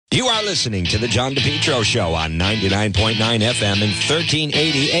You are listening to the John DePietro Show on 99.9 FM and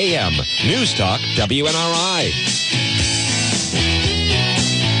 1380 AM. News Talk, WNRI.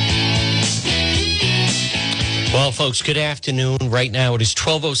 Well, folks, good afternoon. Right now it is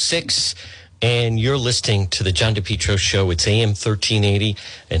 12:06, and you're listening to the John DePietro Show. It's AM 1380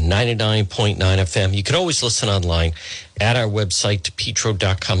 and 99.9 FM. You can always listen online at our website,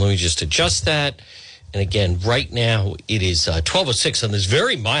 depetro.com. Let me just adjust that. And again, right now it is 12:06 on this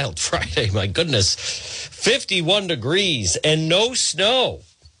very mild Friday. My goodness, 51 degrees and no snow.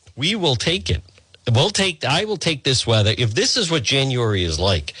 We will take it. I will take this weather. If this is what January is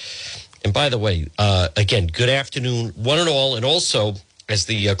like. And by the way, again, good afternoon, one and all. And also, as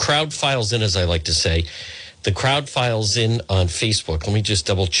the crowd files in, as I like to say, the crowd files in on Facebook. Let me just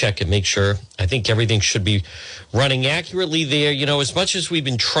double check and make sure. I think everything should be running accurately there. You know, as much as we've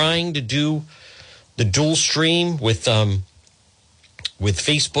been trying to do the dual stream with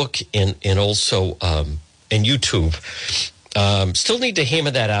Facebook and also and YouTube, still need to hammer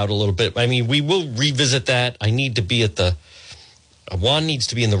that out a little bit. I mean, we will revisit that. I need to be Juan needs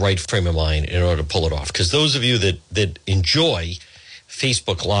to be in the right frame of mind in order to pull it off. Because those of you that enjoy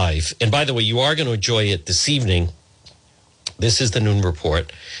Facebook Live, and by the way, you are going to enjoy it this evening. This is the noon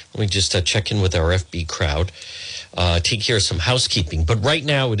report. Let me just check in with our FB crowd. Take care of some housekeeping. But right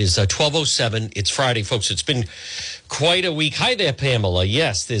now it is 12:07. It's Friday, folks. It's been quite a week. Hi there, Pamela.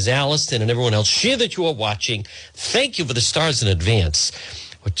 Yes, there's Allison and everyone else. Share that you are watching. Thank you for the stars in advance.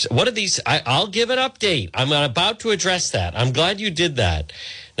 What are these? I'll give an update. I'm about to address that. I'm glad you did that.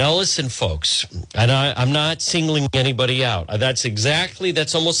 Now, listen, folks, and I'm not singling anybody out.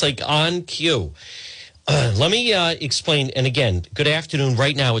 That's almost like on cue. Let me explain. And again, good afternoon.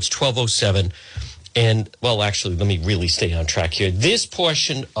 Right now, it's 12:07. And, well, actually, let me really stay on track here. This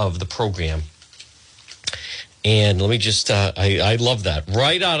portion of the program, and let me just, I love that.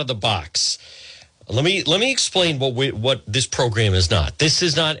 Right out of the box. Let me explain what this program is not. This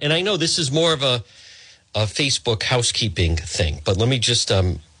is not, and I know this is more of a Facebook housekeeping thing, but let me just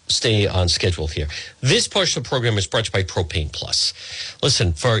stay on schedule here. This portion of the program is brought to you by Propane Plus.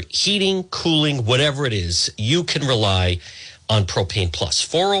 Listen, for heating, cooling, whatever it is, you can rely on Propane Plus.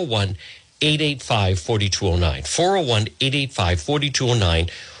 401-885-4209. 401-885-4209.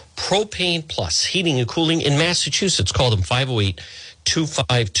 Propane Plus, heating and cooling in Massachusetts. Call them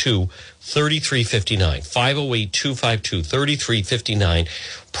 508-252-3359. 508-252-3359.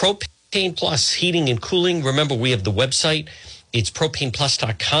 Propane Plus, heating and cooling. Remember, we have the website. It's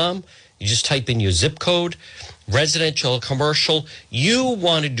propaneplus.com. You just type in your zip code, residential, commercial. You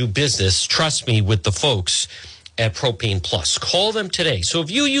want to do business, trust me, with the folks at Propane Plus. Call them today. So if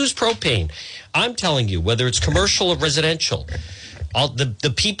you use propane, I'm telling you, whether it's commercial or residential,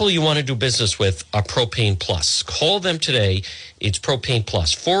 the people you want to do business with are Propane Plus. Call them today. It's Propane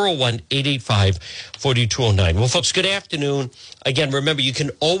Plus, 401-885-4209. Well, folks, good afternoon. Again, remember, you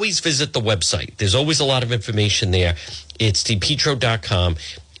can always visit the website. There's always a lot of information there. It's depetro.com,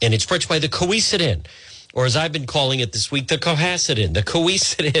 and it's brought by the Cohasset Inn, or as I've been calling it this week, the Cohasset Inn, the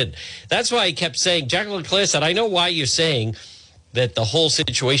Cohasset Inn. That's why I kept saying, Jacqueline Claire said, I know why you're saying that the whole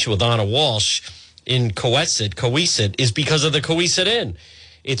situation with Anna Walsh in Cohasset is because of the Cohasset Inn.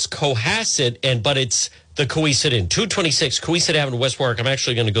 It's Cohasset, but it's the Cohasset Inn, 226 Cohasset Avenue, West Warwick. I'm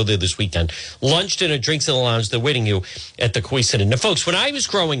actually going to go there this weekend. Lunch, dinner, drinks in the lounge. They're waiting you at the Cohasset Inn. Now, folks, when I was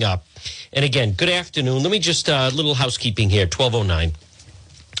growing up, and again, good afternoon. Let me just, little housekeeping here, 12:09.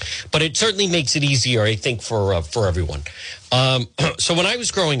 But it certainly makes it easier, I think, for everyone. So when I was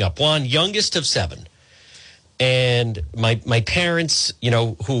growing up, one, youngest of 7, and my parents, you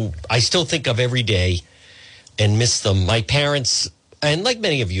know, who I still think of every day and miss them. My parents, and like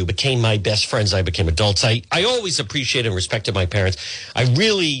many of you, became my best friends. I became adults. I always appreciated and respected my parents. I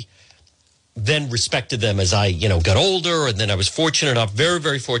really then respected them as I, got older. And then I was fortunate enough, very,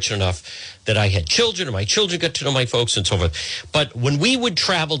 very fortunate enough that I had children and my children got to know my folks and so forth. But when we would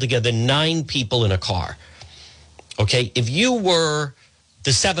travel together, 9 people in a car, okay, if you were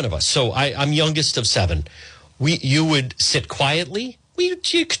the 7 of us, so I'm youngest of 7, you would sit quietly. You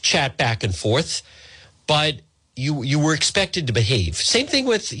could chat back and forth, but you were expected to behave. Same thing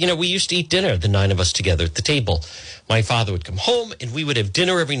with, we used to eat dinner, the 9 of us together at the table. My father would come home and we would have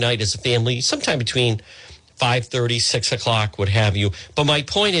dinner every night as a family, sometime between 5:30, 6 o'clock, what have you. But my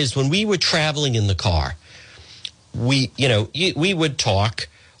point is, when we were traveling in the car, we would talk,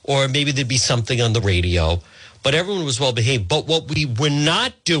 or maybe there'd be something on the radio, but everyone was well behaved. But what we were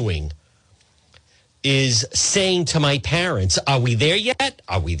not doing is saying to my parents, are we there yet?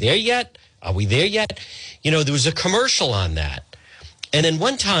 Are we there yet? Are we there yet? There was a commercial on that. And then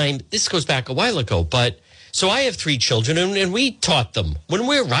one time, this goes back a while ago, but So I have 3 children, and we taught them when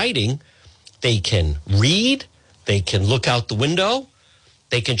we're writing, they can read, they can look out the window,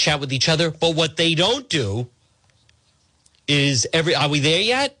 they can chat with each other. But what they don't do is are we there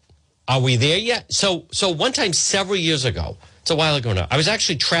yet? Are we there yet? So one time several years ago, it's a while ago now, I was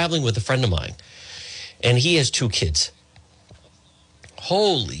actually traveling with a friend of mine, and he has 2 kids.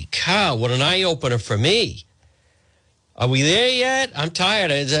 Holy cow, what an eye-opener for me. Are we there yet? I'm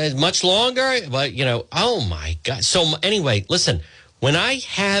tired. Is it much longer? But, oh, my God. So, anyway, listen, when I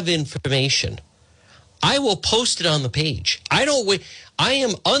have information, I will post it on the page. I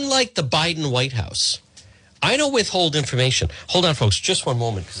am unlike the Biden White House. I don't withhold information. Hold on, folks, just one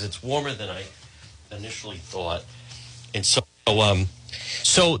moment, because it's warmer than I initially thought. And so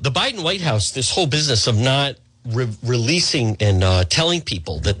the Biden White House, this whole business of not releasing and telling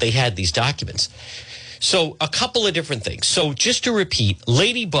people that they had these documents. So a couple of different things. So just to repeat,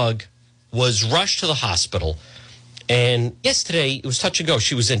 Ladybug was rushed to the hospital, and yesterday it was touch and go.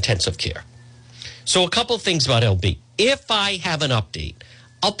 She was in intensive care. So a couple of things about LB. If I have an update,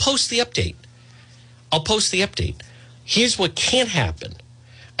 I'll post the update. Here's what can't happen.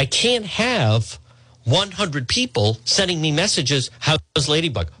 I can't have 100 people sending me messages. How's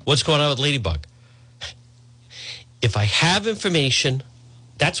Ladybug? What's going on with Ladybug? If I have information,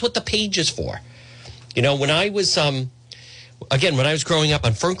 that's what the page is for. When I was, when I was growing up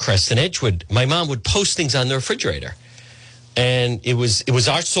on Ferncrest and Edgewood, my mom would post things on the refrigerator. And it was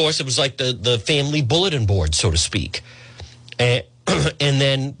our source. It was like the family bulletin board, so to speak. And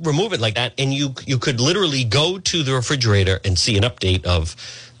then remove it like that. And you could literally go to the refrigerator and see an update of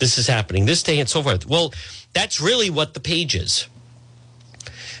this is happening this day and so forth. Well, that's really what the page is.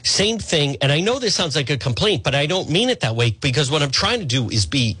 Same thing. And I know this sounds like a complaint, but I don't mean it that way, because what I'm trying to do is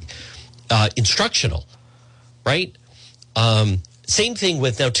be instructional, right? Same thing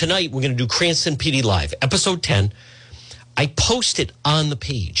with, now tonight we're going to do Cranston PD Live, episode 10. I post it on the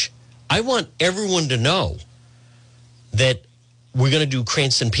page. I want everyone to know that we're going to do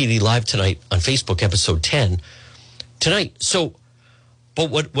Cranston PD Live tonight on Facebook, episode 10 tonight. So, but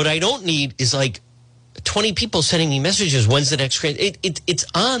what I don't need is like 20 people sending me messages. When's the next Cranston? It's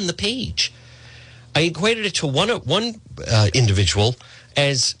on the page. I equated it to one individual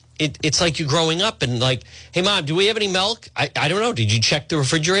as it's like you're growing up and like, hey, Mom, do we have any milk? I don't know. Did you check the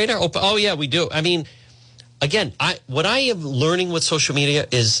refrigerator? Oh, yeah, we do. I mean, again, what I am learning with social media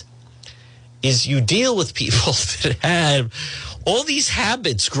is you deal with people that have all these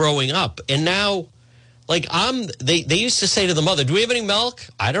habits growing up. And now, like, they used to say to the mother, do we have any milk?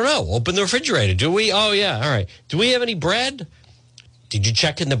 I don't know. Open the refrigerator. Do we? Oh, yeah. All right. Do we have any bread? Did you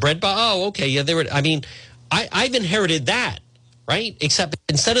check in the bread box? Oh, okay. Yeah, I've inherited that. Right? Except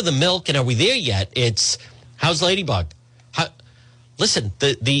instead of the milk and are we there yet, it's how's Ladybug? Listen,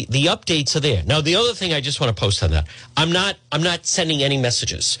 the updates are there. Now, the other thing I just want to post on that, I'm not sending any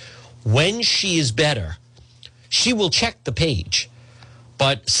messages. When she is better, she will check the page.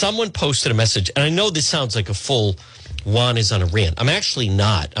 But someone posted a message, and I know this sounds like a full Juan is on a rant. I'm actually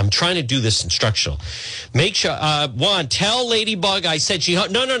not. I'm trying to do this instructional. Make sure, Juan, tell Ladybug I said she...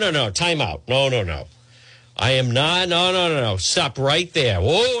 No. Time out. No. I am not. No. Stop right there.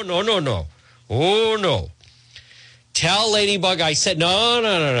 Oh, no. Oh, no. Tell Ladybug I said, no.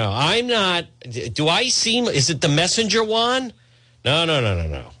 I'm not. Do I seem, is it the messenger one? No.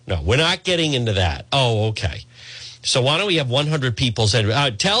 No, we're not getting into that. Oh, okay. So why don't we have 100 people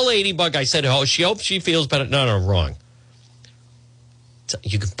say, tell Ladybug I said, oh, she hopes she feels better. No, wrong.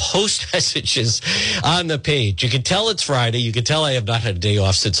 You can post messages on the page. You can tell it's Friday. You can tell I have not had a day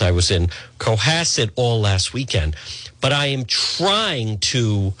off since I was in Cohasset all last weekend. But I am trying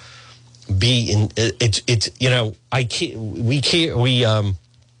to be in.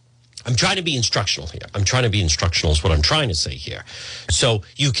 I'm trying to be instructional here. I'm trying to be instructional is what I'm trying to say here. So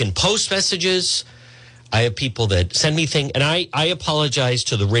you can post messages. I have people that send me things, and I apologize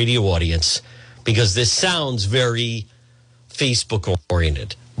to the radio audience because this sounds very Facebook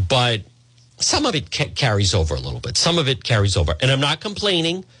oriented, but some of it carries over a little bit. Some of it carries over, and I'm not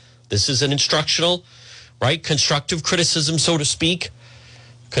complaining. This is an instructional, right? Constructive criticism, so to speak.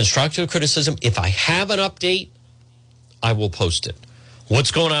 Constructive criticism. If I have an update, I will post it.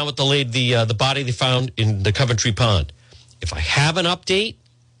 What's going on with the body they found in the Coventry Pond? If I have an update,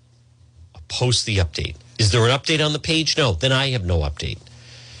 I'll post the update. Is there an update on the page? No. Then I have no update.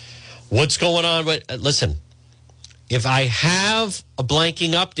 What's going on? Listen, if I have a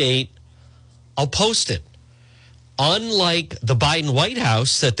blanking update, I'll post it. Unlike the Biden White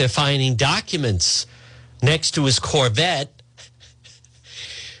House that they're finding documents next to his Corvette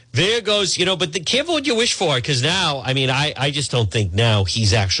There goes, but careful what you wish for, because now, I just don't think now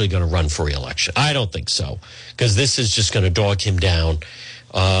he's actually going to run for re-election. I don't think so, because this is just going to dog him down.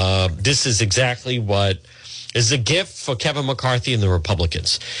 This is exactly what is a gift for Kevin McCarthy and the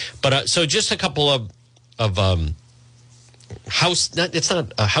Republicans. But so just a couple of it's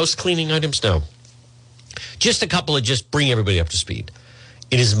not house cleaning items, no. Just a couple of just bring everybody up to speed.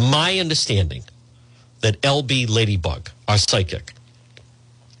 It is my understanding that LB Ladybug, our psychic,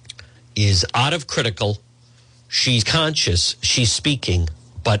 is out of critical. She's conscious. She's speaking.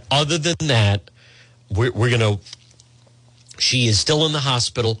 But other than that, she is still in the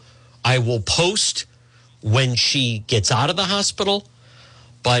hospital. I will post when she gets out of the hospital.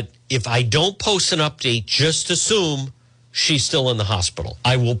 But if I don't post an update, just assume she's still in the hospital.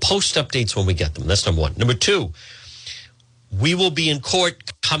 I will post updates when we get them. That's number one. Number two, we will be in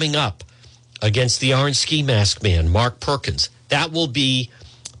court coming up against the orange ski mask man, Mark Perkins. That will be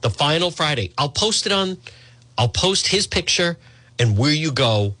the final Friday. I'll post his picture and where you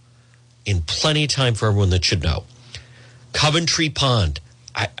go in plenty of time for everyone that should know. Coventry Pond.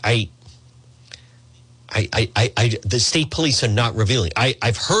 The state police are not revealing.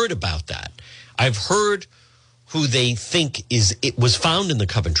 I've heard about that. I've heard who they think it was found in the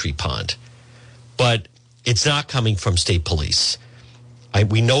Coventry Pond, but it's not coming from state police.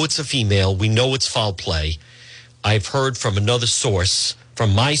 We know it's a female. We know it's foul play. I've heard from another source,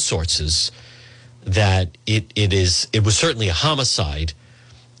 from my sources, that it was certainly a homicide,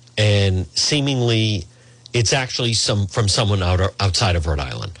 and seemingly it's actually from someone outside of Rhode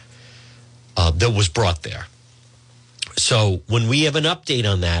Island that was brought there. So when we have an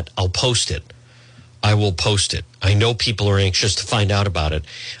update on that, I'll post it. I will post it. I know people are anxious to find out about it.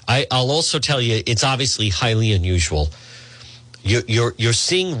 I'll also tell you, it's obviously highly unusual. You're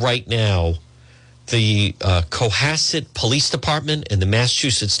seeing right now the Cohasset Police Department and the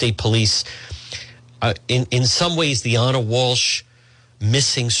Massachusetts State Police, in some ways, the Anna Walsh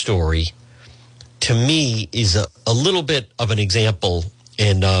missing story, to me, is a little bit of an example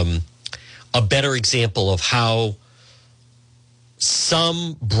and a better example of how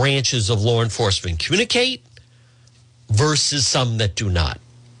some branches of law enforcement communicate versus some that do not.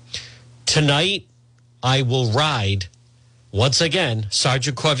 Tonight, I will ride, once again,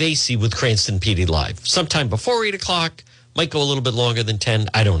 Sergeant Corvesi with Cranston PD Live. Sometime before 8 o'clock, might go a little bit longer than 10.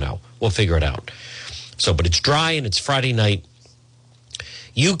 I don't know. We'll figure it out. So, but it's dry and it's Friday night.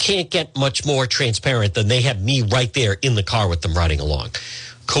 You can't get much more transparent than they have me right there in the car with them riding along.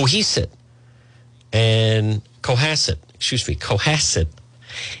 Cohasset, and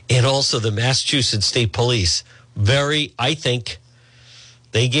also the Massachusetts State Police. I think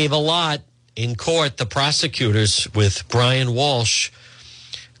they gave a lot in court, the prosecutors with Brian Walsh.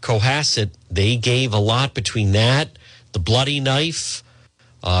 Cohasset, they gave a lot between that, the bloody knife,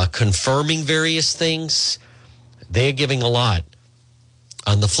 confirming various things. They're giving a lot.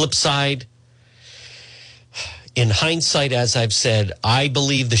 On the flip side, in hindsight, as I've said, I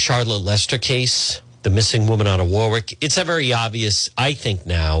believe the Charlotte Lester case, the missing woman out of Warwick, it's a very obvious, I think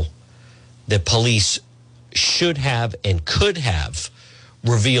now, that police should have and could have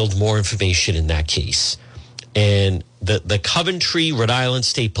revealed more information in that case. And the Coventry, Rhode Island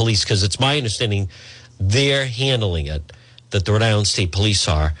State Police, because it's my understanding they're handling it, that the Rhode Island State Police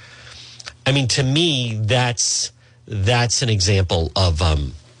are. I mean, to me, that's an example of,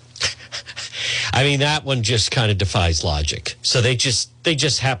 that one just kind of defies logic. So they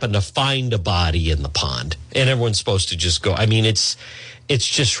just happen to find a body in the pond, and everyone's supposed to just go. I mean, it's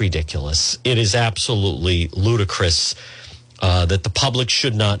just ridiculous. It is absolutely ludicrous that the public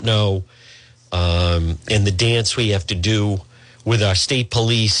should not know, and the dance we have to do with our state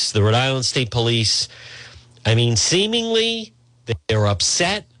police, the Rhode Island State Police. I mean, seemingly they're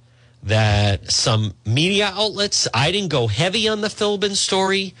upset that some media outlets, I didn't go heavy on the Philbin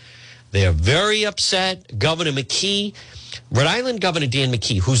story. They're very upset. Governor McKee, Rhode Island Governor Dan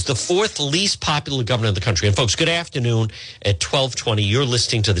McKee, who's the fourth least popular governor in the country. And folks, good afternoon at 12:20. You're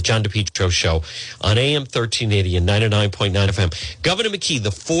listening to the John DePietro Show on AM 1380 and 99.9 FM. Governor McKee,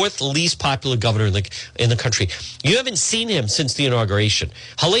 the fourth least popular governor in the country. You haven't seen him since the inauguration.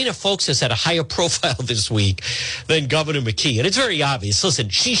 Helena Foulkes has had a higher profile this week than Governor McKee. And it's very obvious. Listen,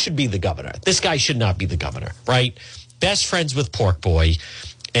 she should be the governor. This guy should not be the governor, right? Best friends with Pork Boy.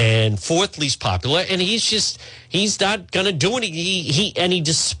 And fourth least popular, and he's not going to do anything. He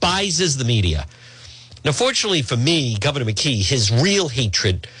despises the media. Now, fortunately for me, Governor McKee, his real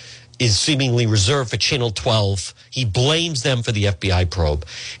hatred is seemingly reserved for Channel 12. He blames them for the FBI probe,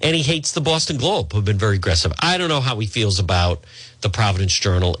 and he hates the Boston Globe, who've been very aggressive. I don't know how he feels about the Providence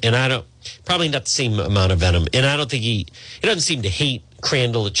Journal, and Probably not the same amount of venom. And I don't think he doesn't seem to hate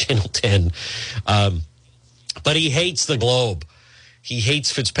Crandall at Channel 10. But he hates the Globe. He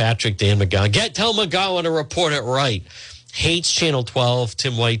hates Fitzpatrick, Dan McGowan. Tell McGowan to report it right. Hates Channel 12,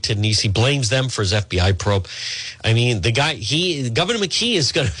 Tim White, Ted Nesi, blames them for his FBI probe. I mean, Governor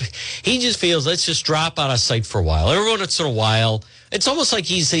McKee he just feels, let's just drop out of sight for a while. Every once in a while, it's almost like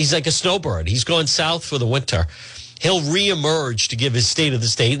he's like a snowbird. He's going south for the winter. He'll reemerge to give his state of the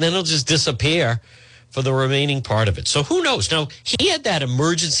state, and then he'll just disappear for the remaining part of it. So who knows? Now, he had that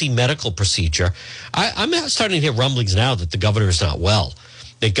emergency medical procedure. I'm starting to hear rumblings now that the governor is not well,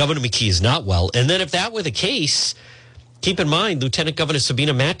 that Governor McKee is not well. And then if that were the case, keep in mind, Lieutenant Governor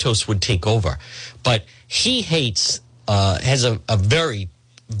Sabina Matos would take over. But he has a very,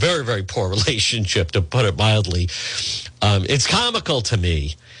 very, very poor relationship, to put it mildly. It's comical to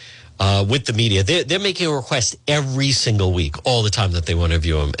me with the media. They're making a request every single week, all the time, that they want to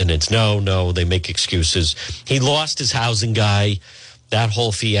interview him. And it's no, they make excuses. He lost his housing guy, that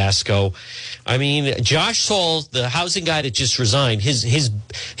whole fiasco. I mean, Josh Saul, the housing guy that just resigned, his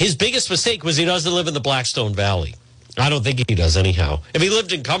biggest mistake was he doesn't live in the Blackstone Valley. I don't think he does anyhow. If he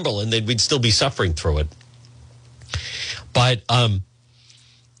lived in Cumberland, then we'd still be suffering through it. But I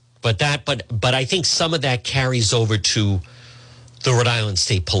think some of that carries over to the Rhode Island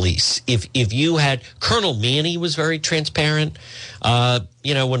State Police. If you had Colonel Manny was very transparent.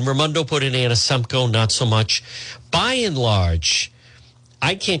 When Raimondo put in Anna Semko, not so much. By and large,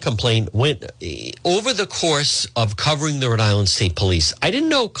 I can't complain. Over the course of covering the Rhode Island State Police, I didn't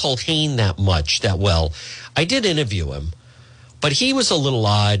know Culhane that well. I did interview him, but he was a little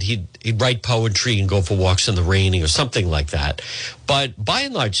odd. He'd write poetry and go for walks in the rain or something like that. But by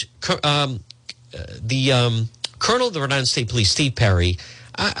and large, the Colonel of the Rhode Island State Police, Steve Perry,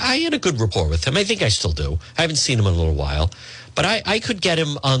 I had a good rapport with him. I think I still do. I haven't seen him in a little while, but I could get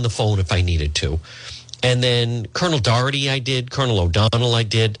him on the phone if I needed to. And then Colonel Doherty I did. Colonel O'Donnell I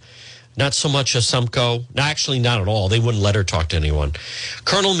did. Not so much a Sumko. No, actually, not at all. They wouldn't let her talk to anyone.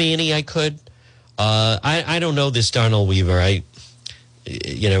 Colonel Manny I could. I don't know this Darnell Weaver.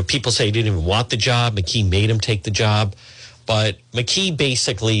 People say he didn't even want the job. McKee made him take the job. But McKee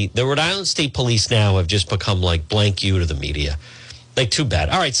basically, the Rhode Island State Police now have just become like blank you to the media. Like, too bad.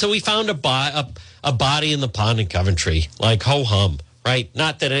 All right, so we found a body in the pond in Coventry. Like, ho-hum, right?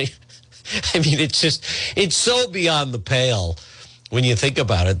 Not that I mean, it's so beyond the pale when you think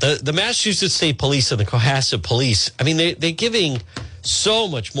about it. The Massachusetts State Police and the Cohasset Police, I mean, they're giving so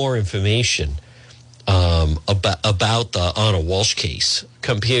much more information about the Anna Walsh case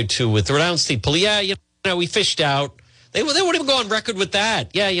compared to with the Rhode Island State Police. Yeah, we fished out. They wouldn't even go on record with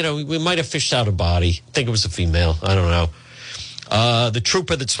that. Yeah, we might have fished out a body. I think it was a female. I don't know. The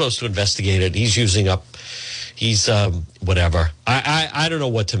trooper that's supposed to investigate it, he's whatever. I don't know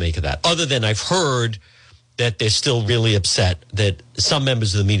what to make of that. Other than I've heard that they're still really upset that some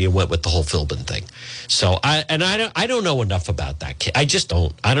members of the media went with the whole Philbin thing. So I don't know enough about that case. I just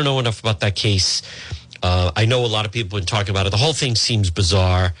don't. I don't know enough about that case. I know a lot of people have been talking about it. The whole thing seems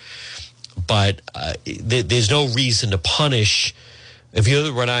bizarre, but there's no reason to punish. If you're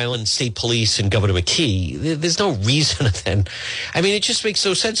the Rhode Island State Police and Governor McKee, there's no reason then. I mean, it just makes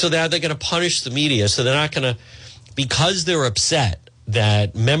no sense. So they're going to punish the media. So they're not going to, because they're upset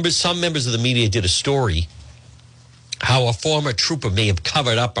that some members of the media did a story how a former trooper may have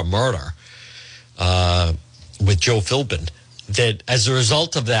covered up a murder with Joe Philbin. That as a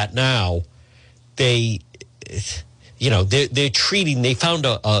result of that now, they're treating, they found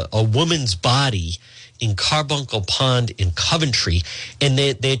a woman's body in Carbuncle Pond in Coventry, and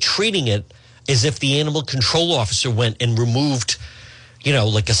they're treating it as if the animal control officer went and removed,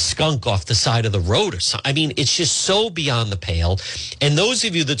 like a skunk off the side of the road or something. I mean, it's just so beyond the pale. And those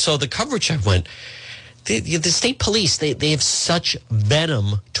of you that saw the coverage I went, the state police, they have such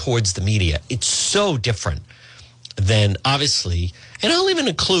venom towards the media. It's so different than, obviously, and I'll even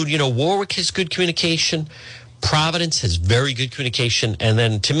include, Warwick has good communication. Providence has very good communication. And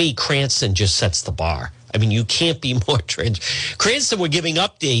then, to me, Cranston just sets the bar. I mean, you can't be more Cranston were giving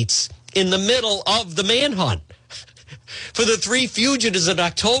updates in the middle of the manhunt for the 3 fugitives in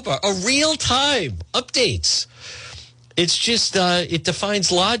October. Real-time updates. It's just, it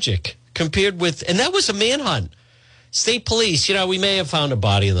defines logic compared with, and that was a manhunt. State police, we may have found a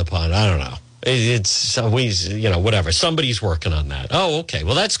body in the pond. I don't know. It's always, whatever. Somebody's working on that. Oh, okay.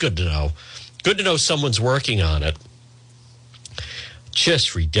 Well, that's good to know. Good to know someone's working on it.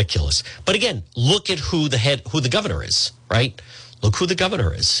 Just ridiculous. But again, look at who the governor is, right? Look who the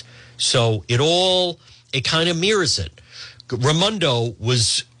governor is. So it kind of mirrors it. Raimondo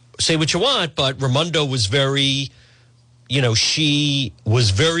was, say what you want, but Raimondo was very, she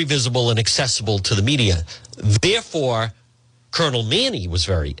was very visible and accessible to the media. Therefore, Colonel Manny was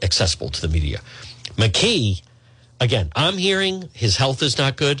very accessible to the media. McKee, again, I'm hearing his health is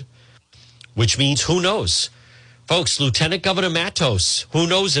not good, which means who knows? Folks, Lieutenant Governor Matos, who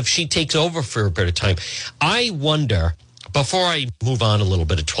knows if she takes over for a bit of time. I wonder, before I move on a little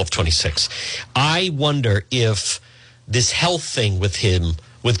bit at 1226, I wonder if this health thing with him,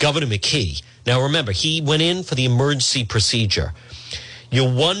 with Governor McKee, now remember, he went in for the emergency procedure. You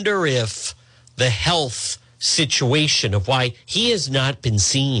wonder if the health situation of why he has not been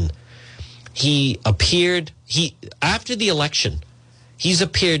seen. He appeared, after the election, he's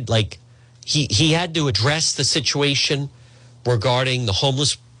appeared like he had to address the situation regarding the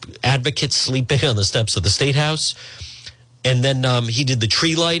homeless advocates sleeping on the steps of the State House. And then he did the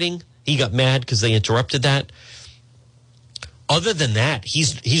tree lighting. He got mad because they interrupted that. Other than that,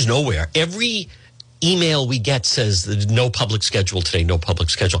 he's nowhere. Every email we get says that no public schedule today, no public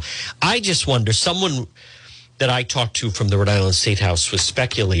schedule. I just wonder, someone that I talked to from the Rhode Island State House was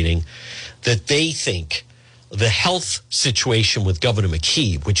speculating that they think the health situation with Governor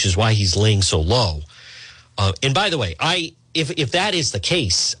McKee, which is why he's laying so low. And by the way, if that is the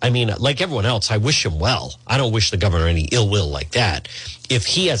case, I mean, like everyone else, I wish him well. I don't wish the governor any ill will like that. If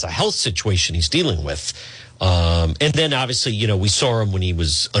he has a health situation he's dealing with, and then obviously, we saw him when he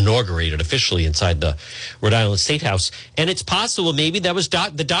was inaugurated officially inside the Rhode Island State House. And it's possible maybe that was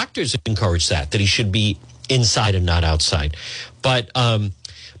the doctors encouraged that he should be inside and not outside. But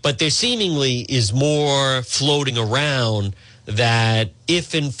there seemingly is more floating around that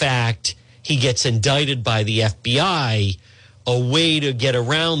if in fact he gets indicted by the FBI, a way to get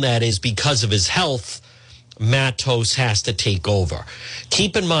around that is because of his health, Matos has to take over.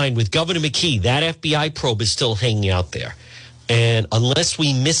 Keep in mind, with Governor McKee, that FBI probe is still hanging out there. And unless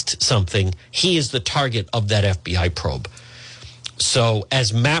we missed something, he is the target of that FBI probe. So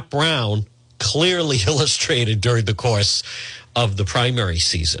as Matt Brown clearly illustrated during the course of the primary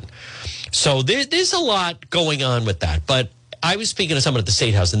season. So there's a lot going on with that. But I was speaking to someone at the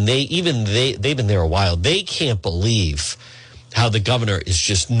State House, and they've been there a while. They can't believe how the governor is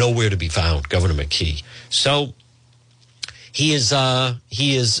just nowhere to be found, Governor McKee. So he is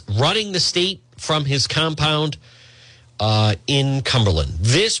running the state from his compound in Cumberland.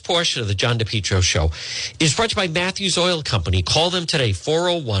 This portion of the John DePietro Show is brought to you by Matthews Oil Company. Call them today,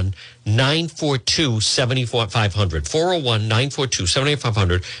 401-942-7500.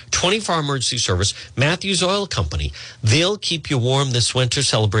 401-942-7500. 24-hour emergency service, Matthews Oil Company. They'll keep you warm this winter,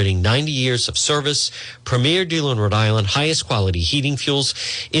 celebrating 90 years of service. Premier dealer in Rhode Island, highest quality heating fuels.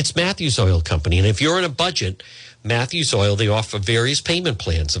 It's Matthews Oil Company. And if you're in a budget, Matthews Oil, they offer various payment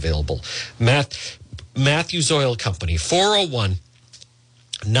plans available. Matthews Oil Company,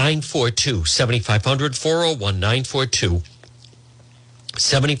 401-942-7500,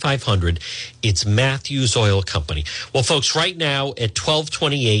 401-942-7500. It's Matthews Oil Company. Well, folks, right now at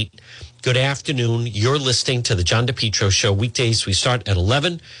 1228, good afternoon. You're listening to the John DePietro Show. Weekdays, we start at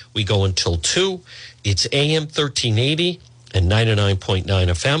 11. We go until 2. It's AM 1380 and 99.9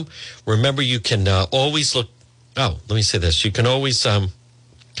 FM. Remember, you can always look. Oh, let me say this. You can always...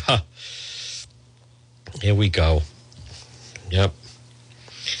 Here we go. Yep.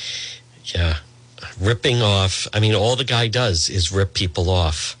 Yeah. Ripping off. I mean, all the guy does is rip people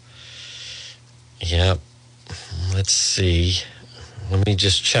off. Yep. Let's see. Let me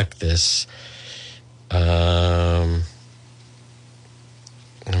just check this. Let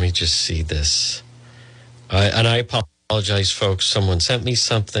me just see this. And I apologize, folks. Someone sent me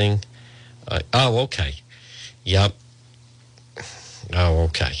something. Okay. Yep. Oh,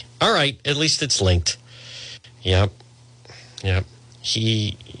 okay. All right. At least it's linked. Yep.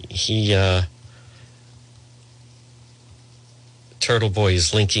 He Turtle Boy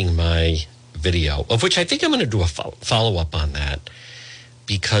is linking my video, of which I think I'm going to do a follow-up on that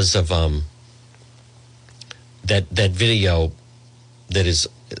because of that video that is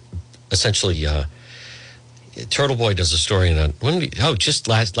essentially Turtle Boy does a story on just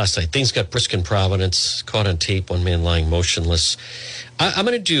last night. Things got brisk in Providence, caught on tape, one man lying motionless. I'm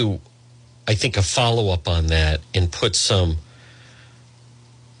going to do, I think, a follow-up on that and put some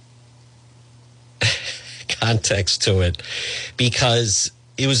context to it, because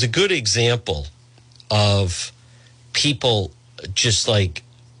it was a good example of people just like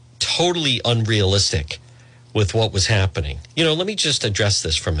totally unrealistic with what was happening. Let me just address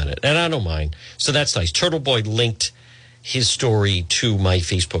this for a minute, and I don't mind. So that's nice. Turtle Boy linked his story to my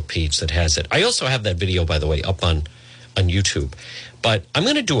Facebook page that has it. I also have that video, by the way, up on YouTube. But I'm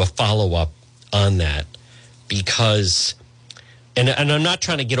going to do a follow-up on that because, and I'm not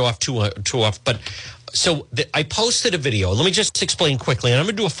trying to get off too off, but I posted a video. Let me just explain quickly, and I'm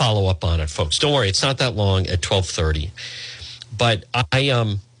going to do a follow-up on it, folks. Don't worry, it's not that long at 12:30. But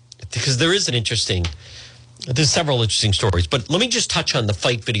because there's several interesting stories. But let me just touch on the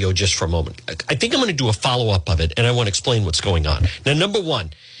fight video just for a moment. I think I'm going to do a follow-up of it, and I want to explain what's going on. Now, number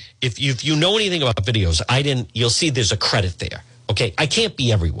one, if you know anything about videos, you'll see there's a credit there. Okay, I can't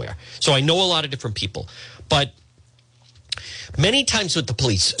be everywhere. So I know a lot of different people. But many times with the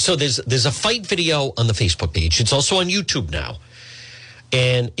police, so there's a fight video on the Facebook page. It's also on YouTube now.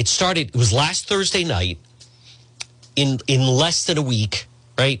 And it was last Thursday night. In less than a week,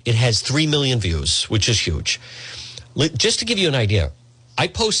 right, it has 3 million views, which is huge. Just to give you an idea, I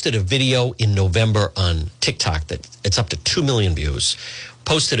posted a video in November on TikTok that it's up to 2 million views.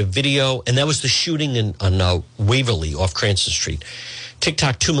 Posted a video, and that was the shooting on Waverly off Cranston Street.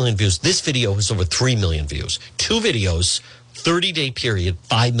 TikTok, 2 million views. This video has over 3 million views. 2 videos, 30-day period,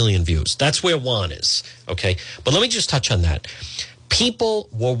 5 million views. That's where Juan is, okay? But let me just touch on that. People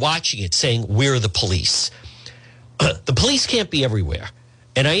were watching it saying, "We're the police." The police can't be everywhere.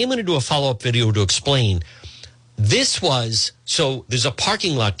 And I am going to do a follow-up video to explain. So there's a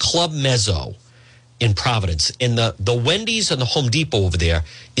parking lot, Club Mezzo in Providence. And the Wendy's and the Home Depot over there,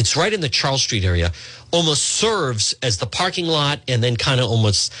 it's right in the Charles Street area, almost serves as the parking lot and then kind of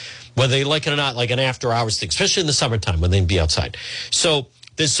almost, whether they like it or not, like an after-hours thing, especially in the summertime when they'd be outside. So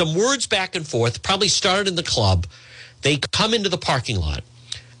there's some words back and forth, probably started in the club. They come into the parking lot,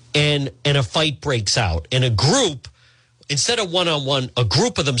 and a fight breaks out. And a group, instead of one-on-one, a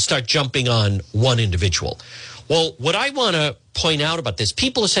group of them start jumping on one individual. Well, what I want to point out about this,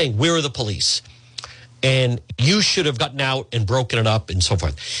 people are saying, "Where are the police? And you should have gotten out and broken it up," and so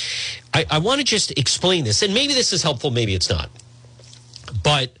forth. I want to just explain this, and maybe this is helpful, maybe it's not.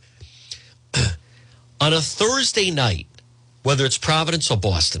 But on a Thursday night, whether it's Providence or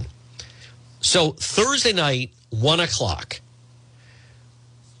Boston, so Thursday night, 1 o'clock,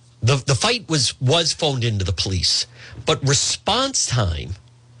 the fight was phoned into the police. But response time,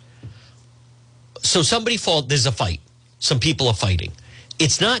 so there's a fight. Some people are fighting.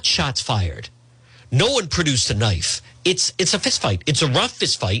 It's not shots fired. No one produced a knife. It's a fist fight. It's a rough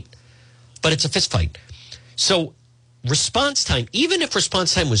fist fight, but it's a fist fight. So response time, even if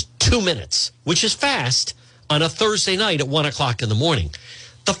response time was 2 minutes, which is fast on a Thursday night at 1 o'clock in the morning,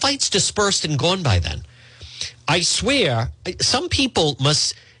 the fight's dispersed and gone by then. I swear, some people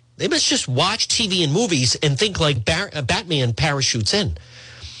must just watch TV and movies and think like Batman parachutes in.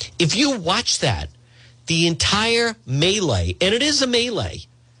 If you watch that, the entire melee, and it is a melee,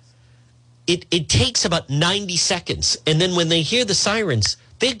 it takes about 90 seconds. And then when they hear the sirens,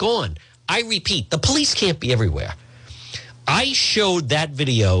 they're gone. I repeat, the police can't be everywhere. I showed that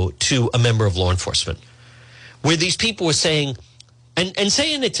video to a member of law enforcement where these people were saying, and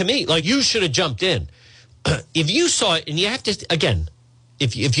saying it to me, like, "You should have jumped in." If you saw it, and you have to, again,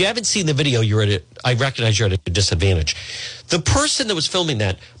 if you haven't seen the video, I recognize you're at a disadvantage. The person that was filming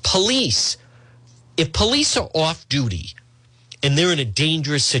that, if police are off duty and they're in a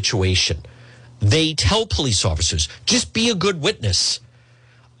dangerous situation, they tell police officers, just be a good witness.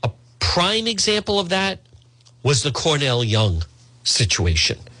 A prime example of that was the Cornell Young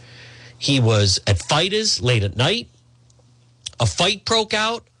situation. He was at Fighters late at night. A fight broke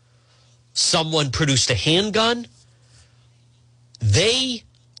out. Someone produced a handgun. They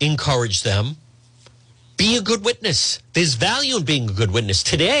encouraged them, be a good witness. There's value in being a good witness.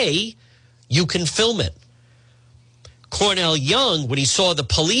 Today, you can film it. Cornell Young, when he saw the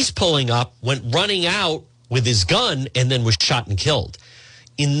police pulling up, went running out with his gun and then was shot and killed.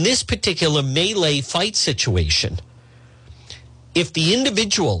 In this particular melee fight situation, if the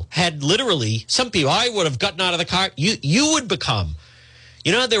individual had literally, some people, I would have gotten out of the car, you would become,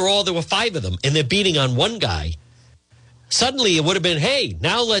 there were 5 of them, and they're beating on one guy. Suddenly it would have been, hey,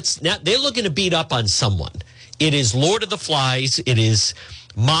 now they're looking to beat up on someone. It is Lord of the Flies. It is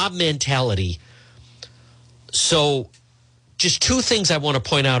mob mentality. So just 2 things I want to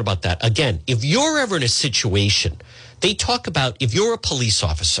point out about that. Again, if you're ever in a situation, they talk about if you're a police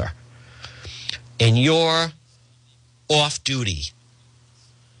officer and you're off duty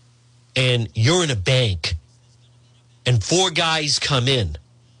and you're in a bank and 4 guys come in,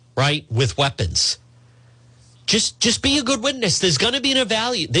 right, with weapons. Just be a good witness. There's going to be a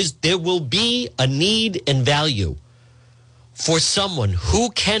value. There will be a need and value for someone who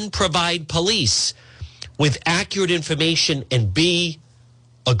can provide police with accurate information and be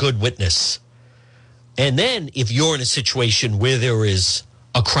a good witness. And then if you're in a situation where there is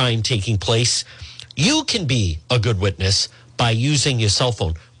a crime taking place, you can be a good witness by using your cell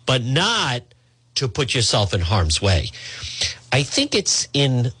phone, but not to put yourself in harm's way. I think it's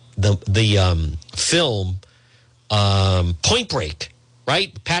in the film Point Break,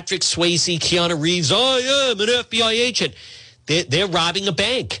 right? Patrick Swayze, Keanu Reeves. Oh yeah, I'm an FBI agent. They're robbing a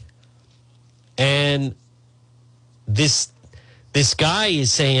bank, and this guy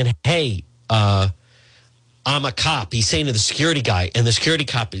is saying, "Hey, I'm a cop." He's saying to the security guy, and the security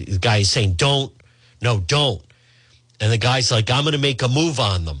guy is saying, "Don't. And the guy's like, "I'm going to make a move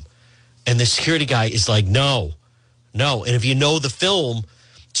on them." And the security guy is like, no. And if you know the film,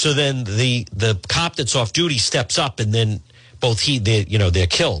 so then the cop that's off duty steps up, and then they're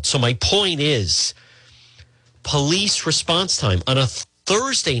killed. So my point is, police response time on a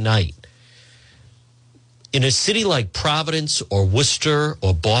Thursday night in a city like Providence or Worcester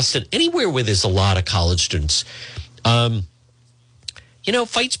or Boston, anywhere where there's a lot of college students,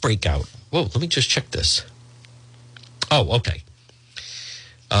 fights break out. Whoa, let me just check this. Oh, okay.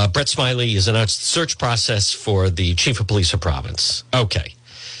 Brett Smiley has announced the search process for the chief of police of Providence. Okay.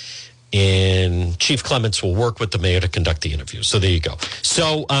 And Chief Clements will work with the mayor to conduct the interview. So there you go.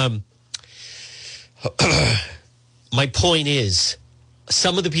 So my point is,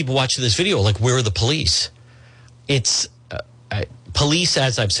 some of the people watching this video are like, where are the police? It's police,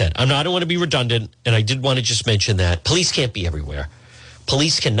 as I've said. I don't want to be redundant, and I did want to just mention that. Police can't be everywhere.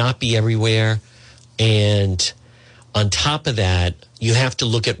 Police cannot be everywhere. And on top of that, you have to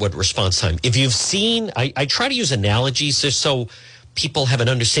look at what response time. If you've seen, I try to use analogies just so people have an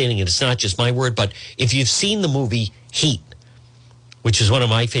understanding, and it's not just my word, but if you've seen the movie Heat, which is one of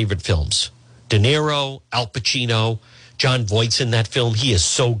my favorite films, De Niro, Al Pacino, John Voight's in that film. He is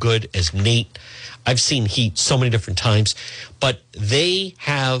so good as Nate. I've seen Heat so many different times, but they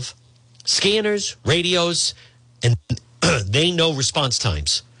have scanners, radios, and they know response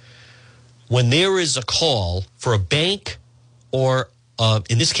times. When there is a call for a bank or,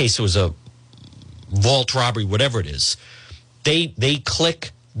 in this case, it was a vault robbery, whatever it is, they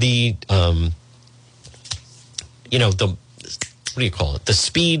click the, what do you call it? The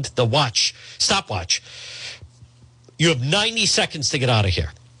speed, the watch, stopwatch. You have 90 seconds to get out of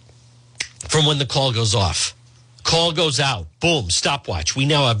here from when the call goes off. Call goes out. Boom, stopwatch. We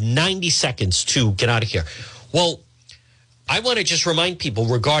now have 90 seconds to get out of here. Well, I want to just remind people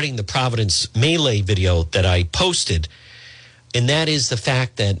regarding the Providence melee video that I posted, and that is the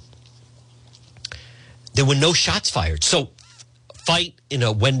fact that there were no shots fired. So, fight in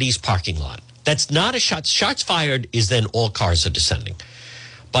a Wendy's parking lot. That's not a shot. Shots fired is then all cars are descending.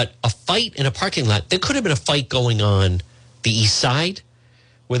 But a fight in a parking lot, there could have been a fight going on the east side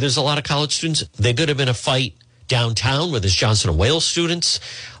where there's a lot of college students. There could have been a fight downtown where there's Johnson & Wales students.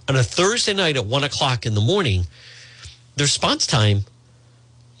 On a Thursday night at 1 o'clock in the morning, the response time,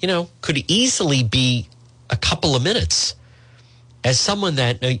 could easily be a couple of minutes. As someone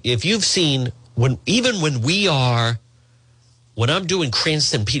that, if you've seen, when I'm doing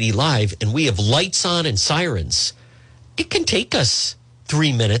Cranston PD Live and we have lights on and sirens, it can take us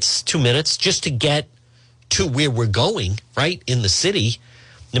 3 minutes, 2 minutes just to get to where we're going, right, in the city,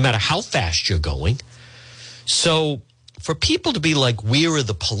 no matter how fast you're going. So for people to be like, where are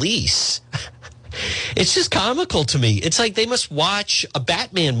the police? It's just comical to me. It's like they must watch a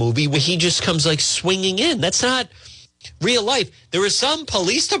Batman movie where he just comes like swinging in. That's not real life. There are some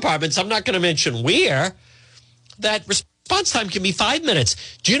police departments, I'm not going to mention where, that response time can be 5 minutes.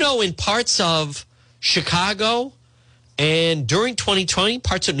 Do you know in parts of Chicago and during 2020,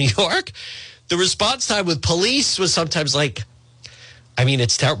 parts of New York, the response time with police was sometimes like,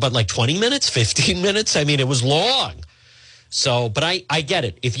 it's terrible, but like 20 minutes, 15 minutes. It was long. So, but I get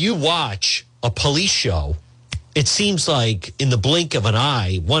it. If you watch a police show, it seems like in the blink of an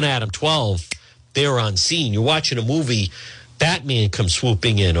eye, 1 Adam 12, they're on scene. You're watching a movie, Batman comes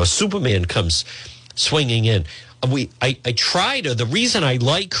swooping in or Superman comes swinging in. The reason I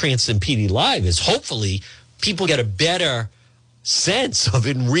like Cranston PD Live is hopefully people get a better sense of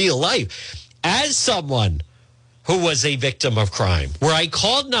in real life. As someone who was a victim of crime, where I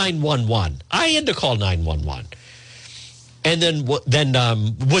called 911, I had to call 911. And then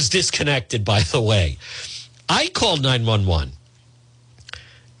was disconnected, by the way. I called 911.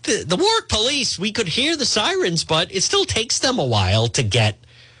 The Warwick police, we could hear the sirens, but it still takes them a while to get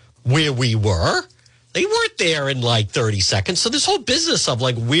where we were. They weren't there in like 30 seconds. So this whole business of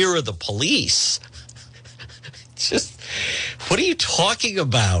like, where are the police? It's just, what are you talking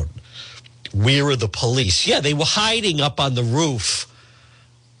about? Where are the police? Yeah, they were hiding up on the roof.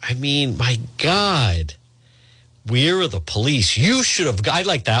 My God. Where are the police? I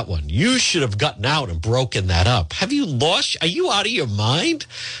like that one. You should have gotten out and broken that up. Are you out of your mind?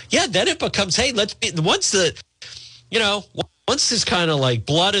 Yeah, then it becomes, hey, once there's kind of like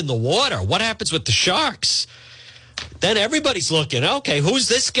blood in the water, what happens with the sharks? then everybody's looking, okay, who's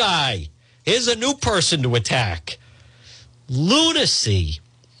this guy? Here's a new person to attack. Lunacy.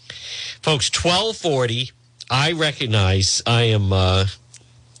 Folks, 1240. I recognize I am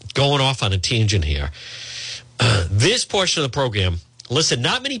going off on a tangent here. This portion of the program, listen,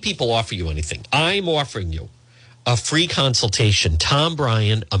 not many people offer you anything. I'm offering you a free consultation. Tom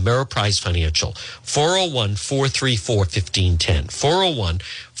Bryan, Ameriprise Financial, 401-434-1510.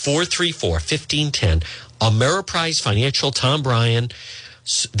 401-434-1510. Ameriprise Financial, Tom Bryan.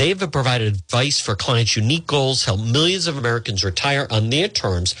 They've provided advice for clients' unique goals, help millions of Americans retire on their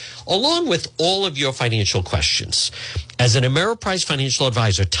terms, along with all of your financial questions. As an Ameriprise Financial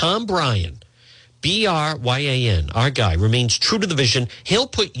Advisor, Tom Bryan, B-R-Y-A-N, our guy, remains true to the vision. He'll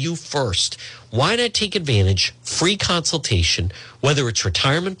put you first. Why not take advantage? Free consultation, whether it's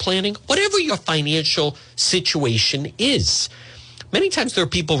retirement planning, whatever your financial situation is. Many times there are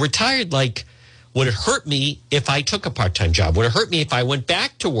people retired like, would it hurt me if I took a part-time job? Would it hurt me if I went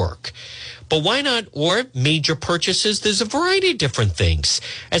back to work? But why not? Or major purchases, there's a variety of different things.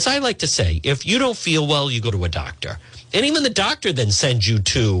 As I like to say, if you don't feel well, you go to a doctor. And even the doctor then sends you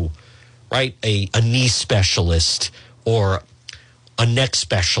to, right, a knee specialist or a neck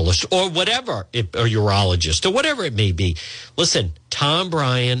specialist or whatever, or urologist or whatever it may be. Listen, Tom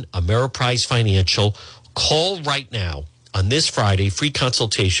Bryan, Ameriprise Financial, call right now on this Friday, free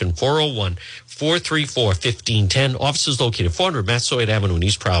consultation, 401-434-1510. Offices located 400 Massasoit Avenue in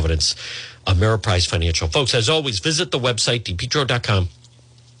East Providence, Ameriprise Financial. Folks, as always, visit the website, depetro.com,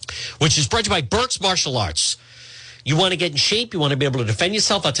 which is brought to you by Burke's Martial Arts. You want to get in shape? You want to be able to defend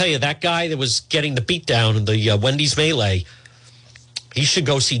yourself? I'll tell you, that guy that was getting the beatdown in the Wendy's Melee, he should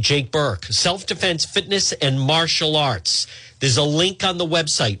go see Jake Burke. Self-defense, fitness, and martial arts. There's a link on the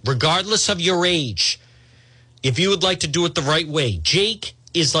website, regardless of your age. If you would like to do it the right way, Jake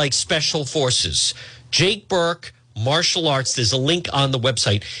is like special forces. Jake Burke, martial arts. There's a link on the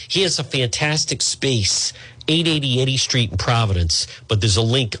website. He has a fantastic space, 880 80th Street in Providence. But there's a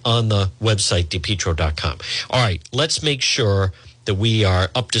link on the website, depetro.com. All right, let's make sure that we are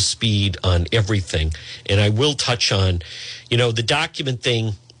up to speed on everything. And I will touch on, the document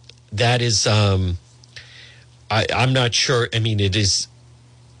thing. That is, I'm not sure. I mean, it is.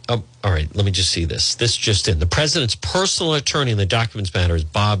 All right, let me just see this. This just in. The president's personal attorney in the documents matter is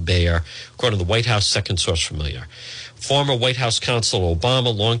Bob Baer, according to the White House second source familiar. Former White House counsel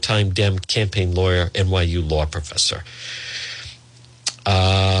Obama, longtime Dem campaign lawyer, NYU law professor.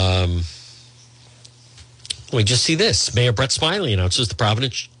 We just see this. Mayor Brett Smiley announces the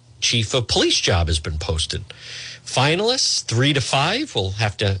Providence chief of police job has been posted. Finalists, 3 to 5, will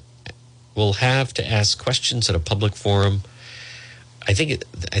have to ask questions at a public forum. I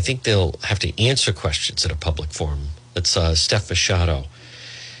think they'll have to answer questions at a public forum. That's Steph Machado.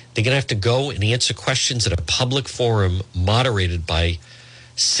 They're going to have to go and answer questions at a public forum moderated by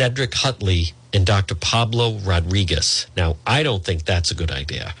Cedric Hutley and Dr. Pablo Rodriguez. Now, I don't think that's a good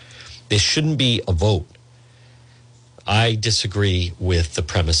idea. There shouldn't be a vote. I disagree with the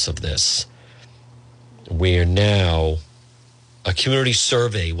premise of this, where now a community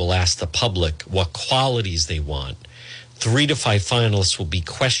survey will ask the public what qualities they want. 3 to 5 finalists will be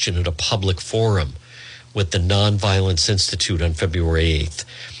questioned at a public forum with the Nonviolence Institute on February 8th.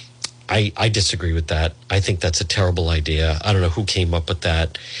 I disagree with that. I think that's a terrible idea. I don't know who came up with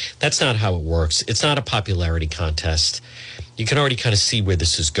that. That's not how it works. It's not a popularity contest. You can already kind of see where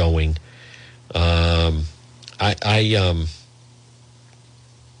this is going. I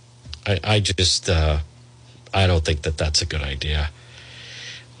don't think that that's a good idea.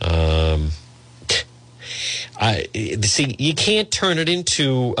 See, you can't turn it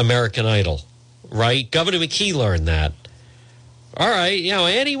into American Idol, right? Governor McKee learned that. All right,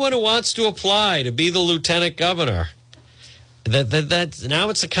 anyone who wants to apply to be the lieutenant governor, that's now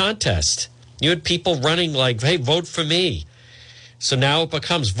it's a contest. You had people running like, hey, vote for me. So now it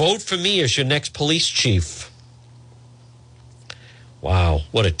becomes vote for me as your next police chief. Wow,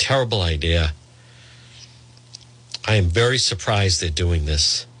 what a terrible idea. I am very surprised they're doing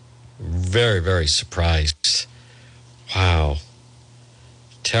this. Very, very surprised. Wow.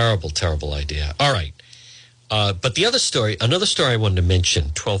 Terrible, terrible idea. All right. But another story I wanted to mention,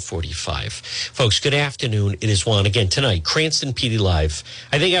 1245. Folks, good afternoon. It is Juan again tonight. Cranston PD Live.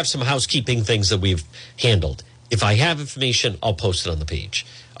 I think I have some housekeeping things that we've handled. If I have information, I'll post it on the page.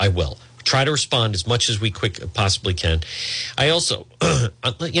 I will. try to respond as much as we possibly can. I also,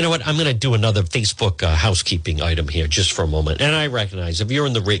 you know what? I'm going to do another Facebook housekeeping item here just for a moment. And I recognize if you're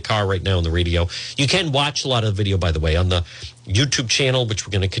in the car right now on the radio, you can watch a lot of the video, by the way, on the YouTube channel, which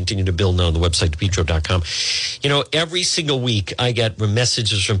we're going to continue to build now on the website, depetro.com. You know, every single week I get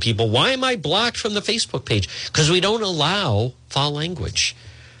messages from people, why am I blocked from the Facebook page? Because we don't allow foul language.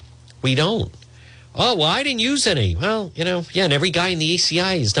 We don't. Oh, well, I didn't use any. Well, you know, yeah, and every guy in the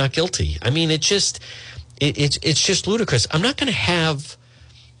ACI is not guilty. I mean, it's just ludicrous. I'm not going to have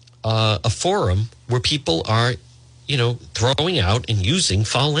a forum where people are, you know, throwing out and using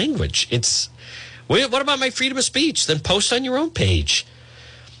foul language. What about my freedom of speech? Then post on your own page.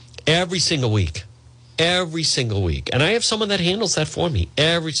 Every single week. Every single week. And I have someone that handles that for me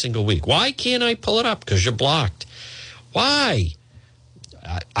every single week. Why can't I pull it up? Because you're blocked. Why?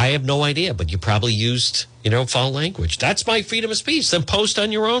 I have no idea, but you probably used, you know, foul language. That's my freedom of speech. Then post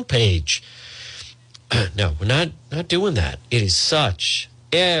on your own page. No, we're not doing that. It is such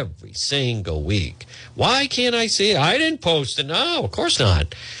every single week. Why can't I see it? I didn't post it. No, of course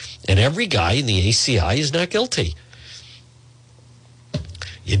not. And every guy in the ACI is not guilty.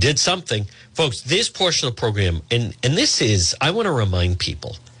 You did something. Folks, this portion of the program, and this is, I want to remind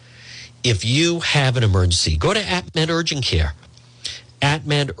people, if you have an emergency, go to AtMed Urgent Care.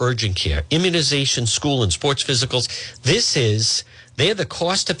 AtMed Urgent Care, immunization, school, and sports physicals. They're the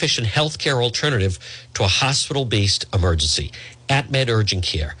cost-efficient healthcare alternative to a hospital-based emergency. AtMed Urgent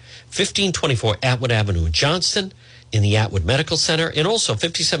Care, 1524 Atwood Avenue in Johnston, in the Atwood Medical Center, and also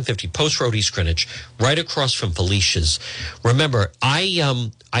 5750 Post Road, East Greenwich, right across from Felicia's. Remember,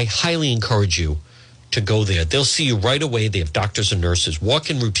 I highly encourage you to go there. They'll see you right away. They have doctors and nurses,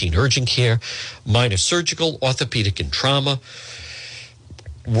 walk-in routine urgent care, minor surgical, orthopedic, and trauma,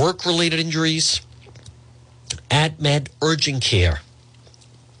 work-related injuries. AtMed Urgent Care.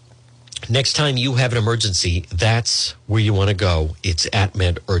 Next time you have an emergency, that's where you want to go. It's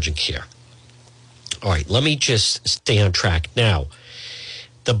AtMed Urgent Care. All right, let me just stay on track. Now,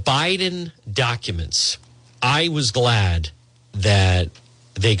 the Biden documents, I was glad that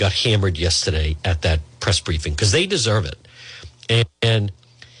they got hammered yesterday at that press briefing because they deserve it. And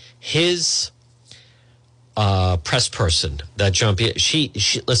his press person, that Jean-Pierre, she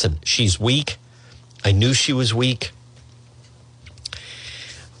listen, she's weak. I knew she was weak.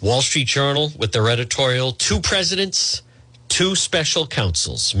 Wall Street Journal with their editorial, 2 presidents, 2 special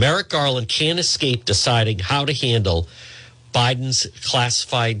counsels. Merrick Garland can't escape deciding how to handle Biden's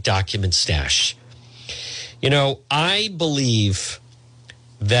classified document stash. You know, I believe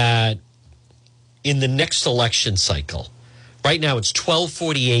that in the next election cycle, right now it's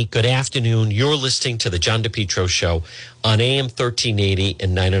 12:48. Good afternoon. You're listening to the John DePetro Show on AM 1380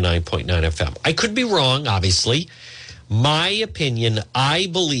 and 99.9 FM. I could be wrong, obviously. My opinion, I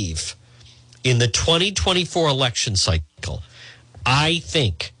believe in the 2024 election cycle, I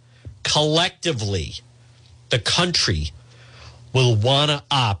think collectively the country will want to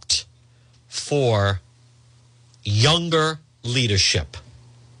opt for younger leadership.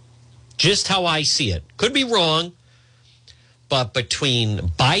 Just how I see it. Could be wrong, but between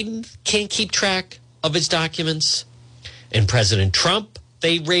Biden can't keep track of his documents and President Trump,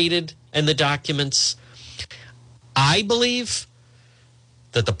 they raided and the documents, I believe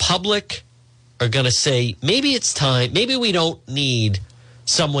that the public are going to say, maybe it's time, maybe we don't need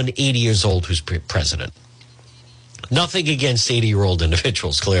someone 80 years old who's president. Nothing against 80-year-old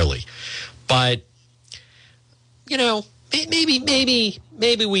individuals, clearly. But, you know,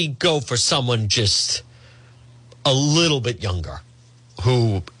 maybe we go for someone just a little bit younger.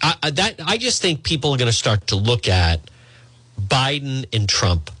 Who I just think people are going to start to look at Biden and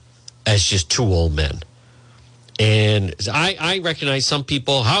Trump as just 2 old men. And I recognize some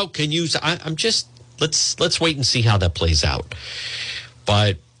people, how can you, I'm just, let's wait and see how that plays out.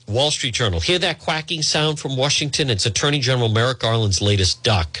 But Wall Street Journal, hear that quacking sound from Washington? It's Attorney General Merrick Garland's latest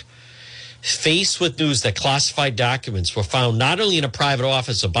duck. Faced with news that classified documents were found not only in a private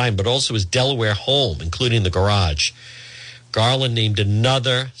office of Biden, but also his Delaware home, including the garage, Garland named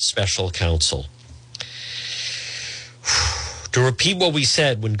another special counsel. To repeat what we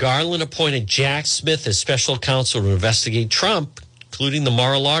said, when Garland appointed Jack Smith as special counsel to investigate Trump, including the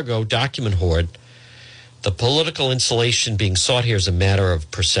Mar-a-Lago document hoard, the political insulation being sought here is a matter of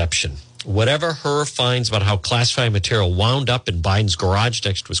perception. Whatever Hur finds about how classified material wound up in Biden's garage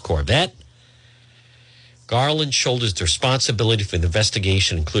next to his Corvette, Garland shoulders the responsibility for the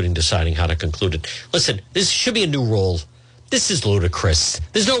investigation, including deciding how to conclude it. Listen, this should be a new role. This is ludicrous.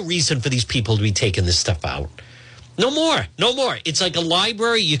 There's no reason for these people to be taking this stuff out. No more. It's like a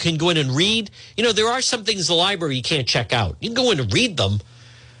library. You can go in and read. You know, there are some things in the library you can't check out. You can go in and read them,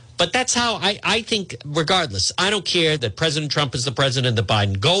 But that's how I think, regardless, I don't care that President Trump is the president of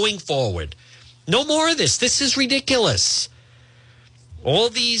Biden. Going forward, no more of this. This is ridiculous. All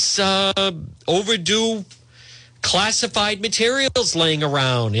these overdue classified materials laying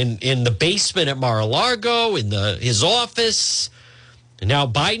around in the basement at Mar-a-Lago, in his office. And now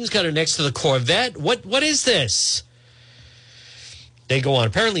Biden's got it next to the Corvette. What is this? They go on.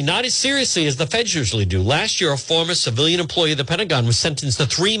 Apparently not as seriously as the feds usually do. Last year, a former civilian employee of the Pentagon was sentenced to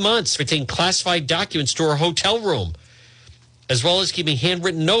 3 months for taking classified documents to her hotel room, as well as keeping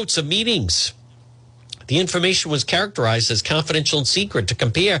handwritten notes of meetings. The information was characterized as confidential and secret. To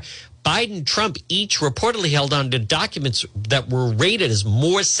compare, Biden and Trump each reportedly held on to documents that were rated as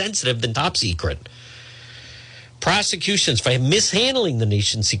more sensitive than top secret. Prosecutions for mishandling the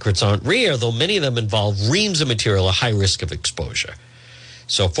nation's secrets aren't rare, though many of them involve reams of material at high risk of exposure.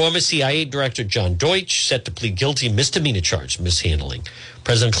 So former CIA Director John Deutsch set to plead guilty misdemeanor charge of mishandling.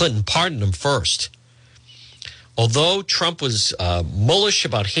 President Clinton pardoned him first. Although Trump was mullish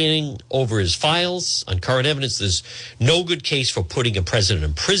about handing over his files on current evidence, there's no good case for putting a president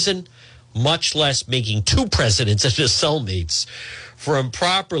in prison, much less making two presidents into cellmates for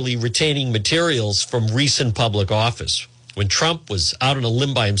improperly retaining materials from recent public office. When Trump was out on a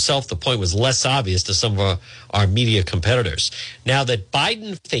limb by himself, the point was less obvious to some of our media competitors. Now that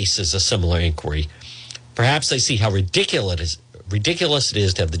Biden faces a similar inquiry, perhaps they see how ridiculous it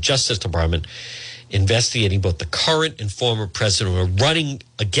is to have the Justice Department investigating both the current and former president who are running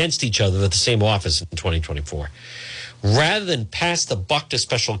against each other at the same office in 2024. Rather than pass the buck to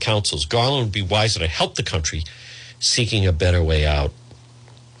special counsels, Garland would be wiser to help the country seeking a better way out.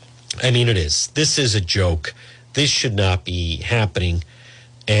 I mean, it is. This is a joke. This should not be happening.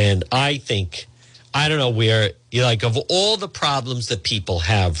 And I think, I don't know where, like, of all the problems that people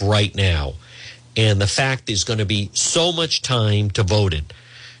have right now, and the fact there's going to be so much time devoted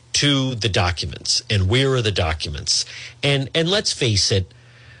to the documents, and where are the documents? And let's face it,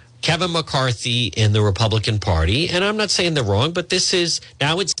 Kevin McCarthy and the Republican Party, and I'm not saying they're wrong, but this is,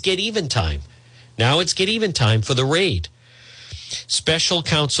 now it's get even time. Now it's get even time for the raid. Special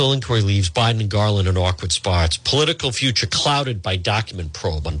counsel inquiry leaves Biden and Garland in awkward spots. Political future clouded by document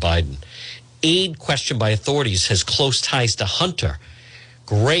probe on Biden. Aide questioned by authorities has close ties to Hunter.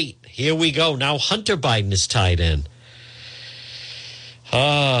 Great. Here we go. Now Hunter Biden is tied in.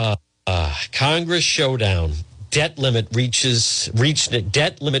 Congress showdown. Debt limit reached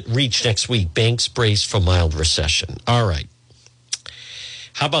next week. Banks brace for mild recession. All right.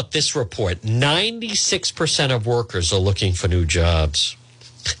 How about this report? 96% of workers are looking for new jobs.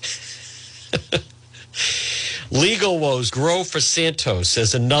 Legal woes grow for Santos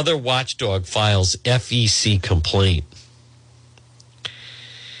as another watchdog files FEC complaint.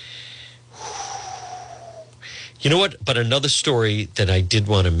 You know what? But another story that I did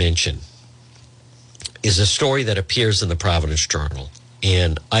want to mention is a story that appears in the Providence Journal.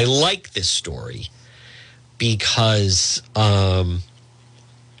 And I like this story because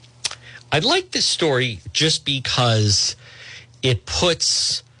I like this story just because it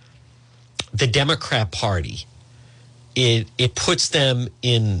puts the Democrat Party, it puts them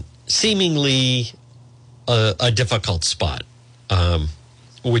in seemingly a difficult spot,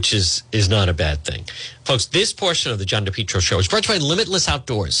 which is not a bad thing. Folks, this portion of the John DePetro Show is brought to you by Limitless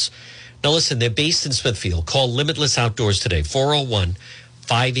Outdoors. Now listen, they're based in Smithfield. Call Limitless Outdoors today, 401-580-1852.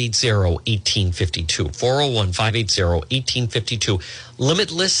 401-580-1852.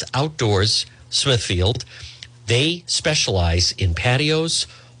 Limitless Outdoors, Smithfield. They specialize in patios,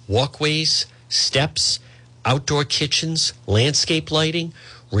 walkways, steps, outdoor kitchens, landscape lighting,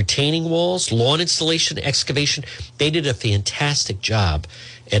 retaining walls, lawn installation, excavation. They did a fantastic job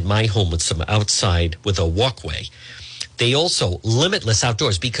at my home with some outside with a walkway. They also, Limitless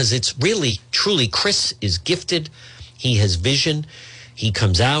Outdoors, because it's really, truly, Chris is gifted. He has vision. He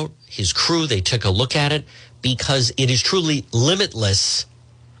comes out, his crew, they took a look at it because it is truly limitless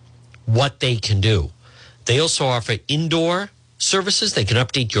what they can do. They also offer indoor services. They can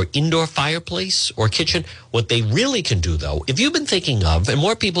update your indoor fireplace or kitchen. What they really can do, though, if you've been thinking of, and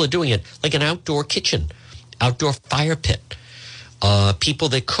more people are doing it, like an outdoor kitchen, outdoor fire pit, people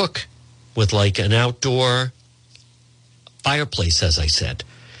that cook with like an outdoor fireplace, as I said,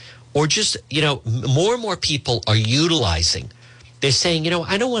 or just, more and more people are utilizing. They're saying,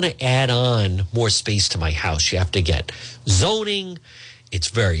 I don't want to add on more space to my house. You have to get zoning. It's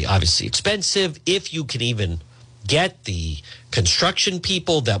very obviously expensive. If you can even get the construction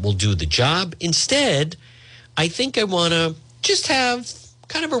people that will do the job. Instead, I think I want to just have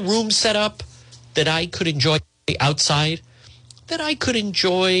kind of a room set up that I could enjoy outside, that I could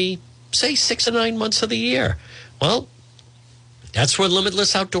enjoy, say, 6 or 9 months of the year. Well, That's where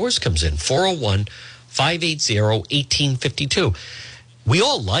Limitless Outdoors comes in. 401-580-1852. We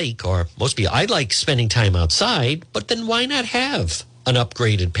all like, or most people, I like spending time outside, but then why not have an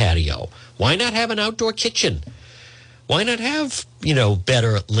upgraded patio? Why not have an outdoor kitchen? Why not have,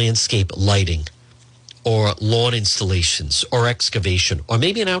 better landscape lighting or lawn installations or excavation or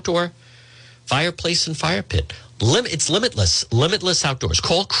maybe an outdoor fireplace and fire pit? It's Limitless. Limitless Outdoors.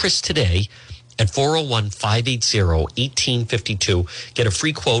 Call Chris today at 401-580-1852. Get a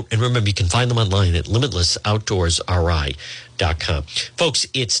free quote. And remember, you can find them online at limitlessoutdoorsri.com. Folks,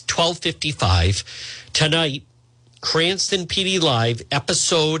 it's 12:55. Tonight, Cranston PD Live,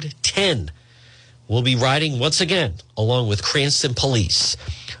 episode 10. We'll be riding once again along with Cranston Police.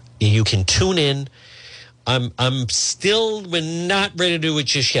 You can tune in. we're not ready to do it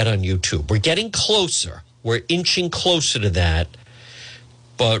just yet on YouTube. We're getting closer. We're inching closer to that,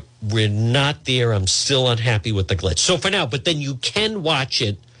 but we're not there. I'm still unhappy with the glitch. So for now, but then you can watch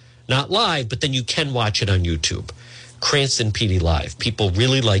it, not live, but then you can watch it on YouTube. Cranston PD Live. People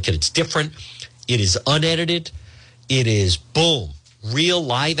really like it. It's different. It is unedited. It is, boom, real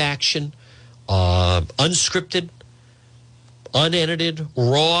live action, unscripted, unedited,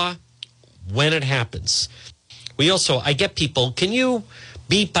 raw, when it happens. I get people, can you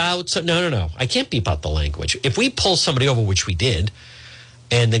beep out? So, no. I can't beep out the language. If we pull somebody over, which we did,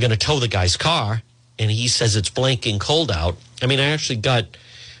 and they're going to tow the guy's car, and he says it's blanking cold out.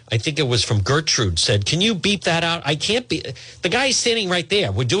 I think it was from Gertrude, said, can you beep that out? I can't beep. The guy's standing right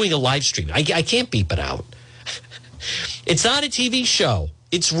there. We're doing a live stream. I can't beep it out. It's not a TV show.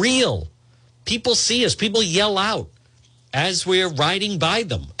 It's real. People see us. People yell out as we're riding by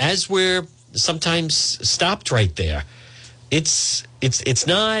them, as we're sometimes stopped right there. It's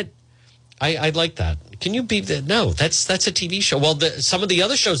not. I like that. Can you beep that? No, that's a TV show. Well, some of the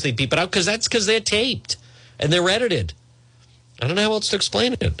other shows they beep it out because they're taped and they're edited. I don't know how else to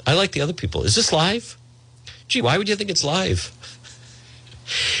explain it. I like the other people. Is this live? Gee, why would you think it's live?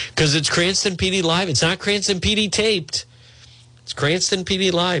 Because it's Cranston PD Live. It's not Cranston PD taped. It's Cranston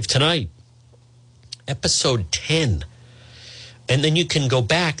PD Live tonight. Episode 10. And then you can go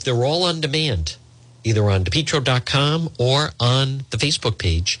back. They're all on demand, either on DePietro.com or on the Facebook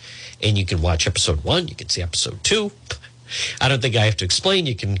page. And you can watch episode 1. You can see episode 2. I don't think I have to explain.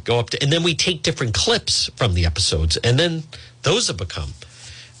 You can go up to, and then we take different clips from the episodes. And then those have become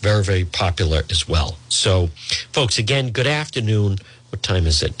very, very popular as well. So, folks, again, good afternoon. What time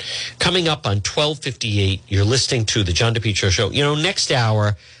is it? Coming up on 12:58, you're listening to the John DePietro Show. Next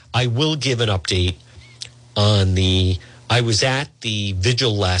hour, I will give an update on I was at the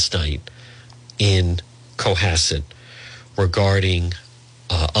vigil last night in Cohasset regarding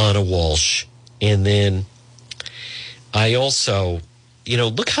Anna Walsh. And then I also,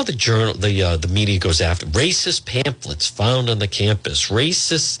 look how the media goes after racist pamphlets found on the campus.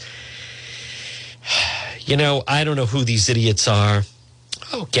 Racist, I don't know who these idiots are.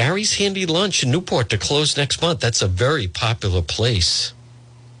 Oh, Gary's Handy Lunch in Newport to close next month. That's a very popular place.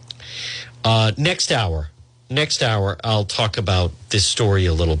 Next hour, I'll talk about this story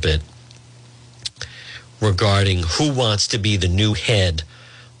a little bit regarding who wants to be the new head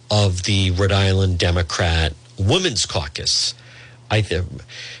of the Rhode Island Democrat Women's Caucus.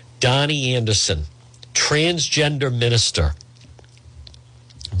 Donnie Anderson, transgender minister,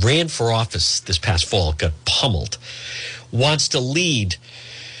 ran for office this past fall, got pummeled, wants to lead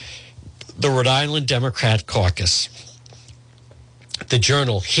the Rhode Island Democrat Caucus. The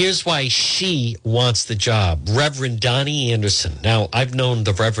Journal, here's why she wants the job. Reverend Donnie Anderson. Now, I've known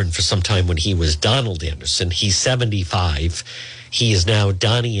the Reverend for some time when he was Donald Anderson. He's 75. He is now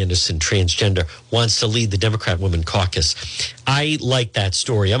Donnie Anderson, transgender, wants to lead the Democrat Women Caucus. I like that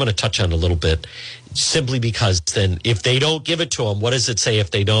story. I'm going to touch on it a little bit, simply because then if they don't give it to him, what does it say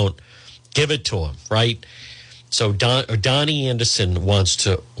if they don't give it to him, right? So Donnie Anderson wants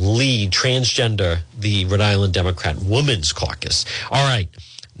to lead transgender, the Rhode Island Democrat Women's Caucus. All right,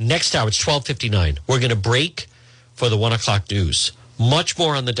 next hour, it's 12:59. We're going to break for the 1 o'clock news. Much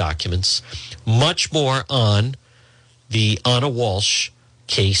more on the documents, much more on the Anna Walsh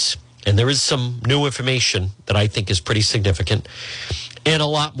case, and there is some new information that I think is pretty significant, and a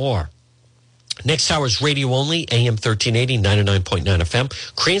lot more. Next hour is radio only, AM 1380, 99.9 FM.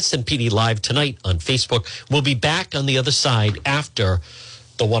 Cranston PD Live tonight on Facebook. We'll be back on the other side after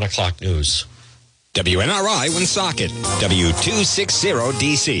the 1 o'clock news. WNRI Woonsocket,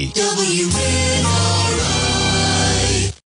 W260DC. WNRI.